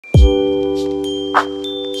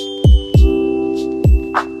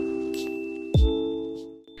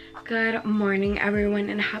Good morning, everyone,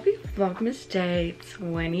 and happy Vlogmas Day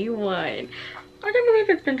 21. I can't believe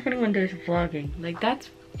it's been 21 days of vlogging. Like, that's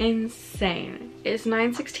insane. It's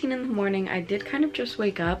 9:16 in the morning. I did kind of just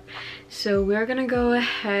wake up, so we're gonna go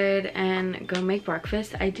ahead and go make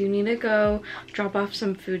breakfast. I do need to go drop off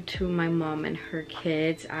some food to my mom and her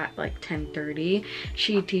kids at like 10:30.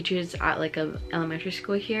 She teaches at like a elementary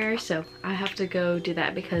school here, so I have to go do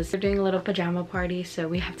that because they're doing a little pajama party, so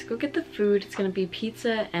we have to go get the food. It's gonna be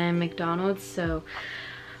pizza and McDonald's, so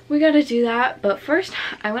we gotta do that. But first,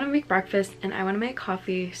 I want to make breakfast and I want to make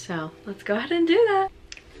coffee, so let's go ahead and do that.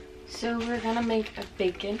 So we're gonna make a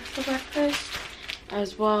bacon for breakfast,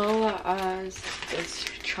 as well as this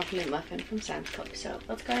chocolate muffin from Sam's Club. So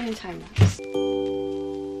let's go ahead and time lapse.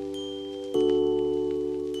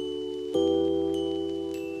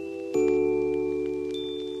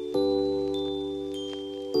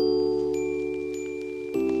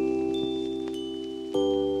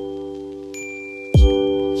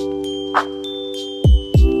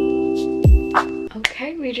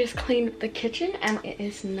 We just cleaned the kitchen and it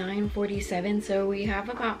is 9:47, so we have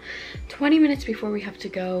about 20 minutes before we have to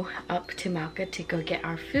go up to Malca to go get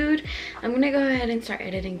our food. I'm gonna go ahead and start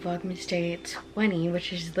editing Vlogmas Day 20,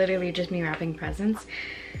 which is literally just me wrapping presents.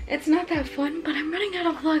 It's not that fun, but I'm running out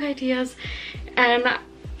of vlog ideas and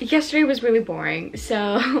yesterday was really boring,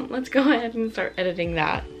 so let's go ahead and start editing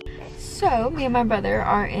that. So, me and my brother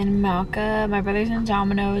are in Malca. My brother's in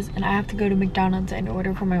Domino's, and I have to go to McDonald's and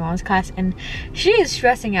order for my mom's class, and she is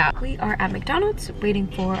stressing out. We are at McDonald's waiting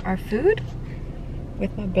for our food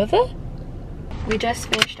with my brother. We just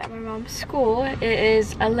finished at my mom's school. It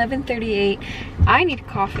is 11:38. I need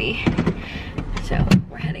coffee, so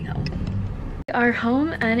we're heading home. We are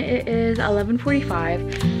home, and it is 11:45.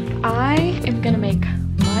 I am gonna make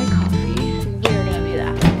my coffee. We're gonna do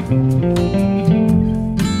that.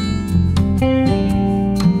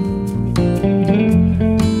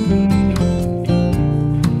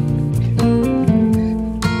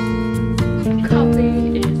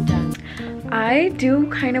 I do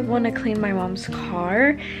kind of want to clean my mom's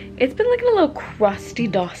car. It's been like a little crusty,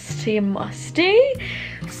 dusty, musty.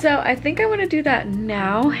 So I think I want to do that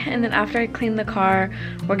now. And then after I clean the car,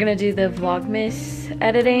 we're going to do the Vlogmas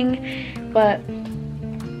editing. But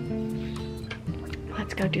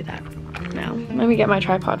let's go do that now. Let me get my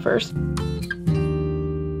tripod first.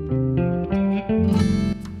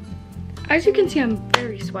 As you can see, I'm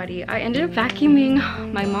very sweaty. I ended up vacuuming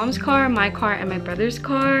my mom's car, my car, and my brother's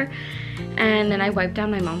car. And then I wiped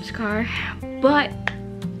down my mom's car, but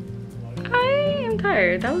I am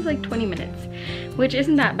tired. That was like 20 minutes, which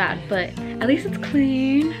isn't that bad, but at least it's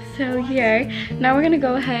clean. So yay. Now we're gonna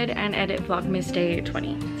go ahead and edit Vlogmas Day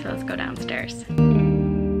 20. So let's go downstairs.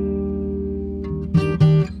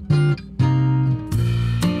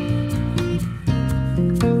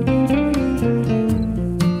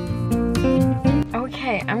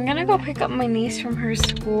 I'm gonna go pick up my niece from her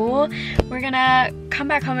school. We're gonna come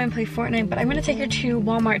back home and play Fortnite, but I'm gonna take her to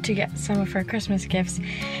Walmart to get some of her Christmas gifts.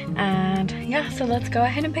 And yeah, so let's go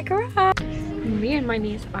ahead and pick her up. Me and my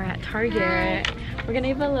niece are at Target. We're gonna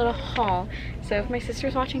give a little haul. So if my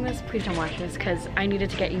sister's watching this, please don't watch this because I needed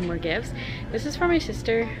to get you more gifts. This is for my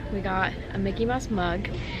sister. We got a Mickey Mouse mug.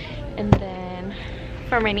 And then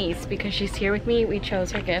for my niece, because she's here with me, we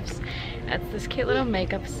chose her gifts. That's this cute little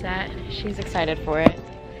makeup set. She's excited for it.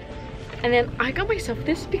 And then I got myself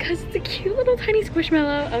this because it's a cute little tiny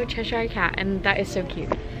squishmallow of Cheshire Cat, and that is so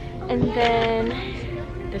cute. And then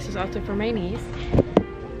this is also for my niece.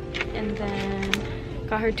 And then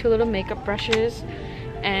got her two little makeup brushes,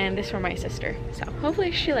 and this for my sister. So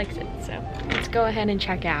hopefully she likes it. So let's go ahead and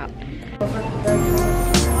check out. We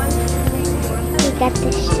got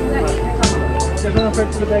this.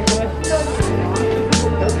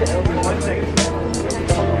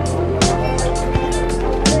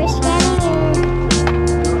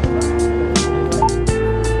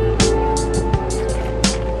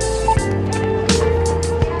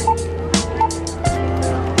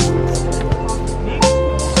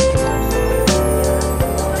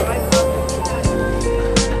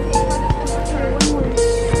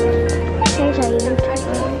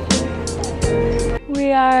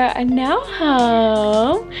 We are now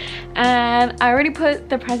home, and I already put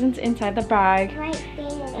the presents inside the bag.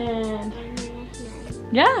 And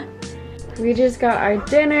yeah, we just got our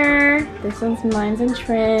dinner. This one's mine and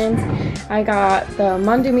Trent's. I got the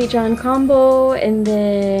mandu meat john combo, and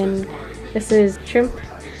then this is shrimp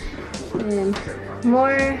and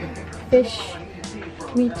more fish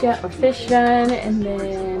meat or fish john, and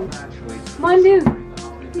then mandu.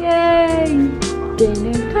 Yay!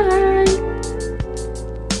 Dinner time.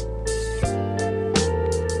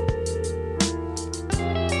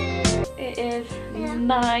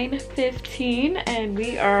 9:15 and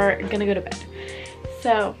we are gonna go to bed.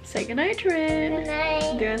 So say goodnight, Trin. Good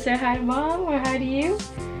night. Do you want to say hi to mom or hi to you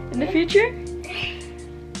in the future?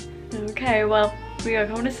 Okay, well, we are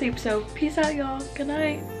going to sleep, so peace out, y'all. Good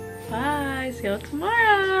night. Bye. See y'all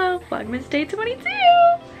tomorrow. Vlogmas day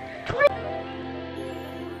 22.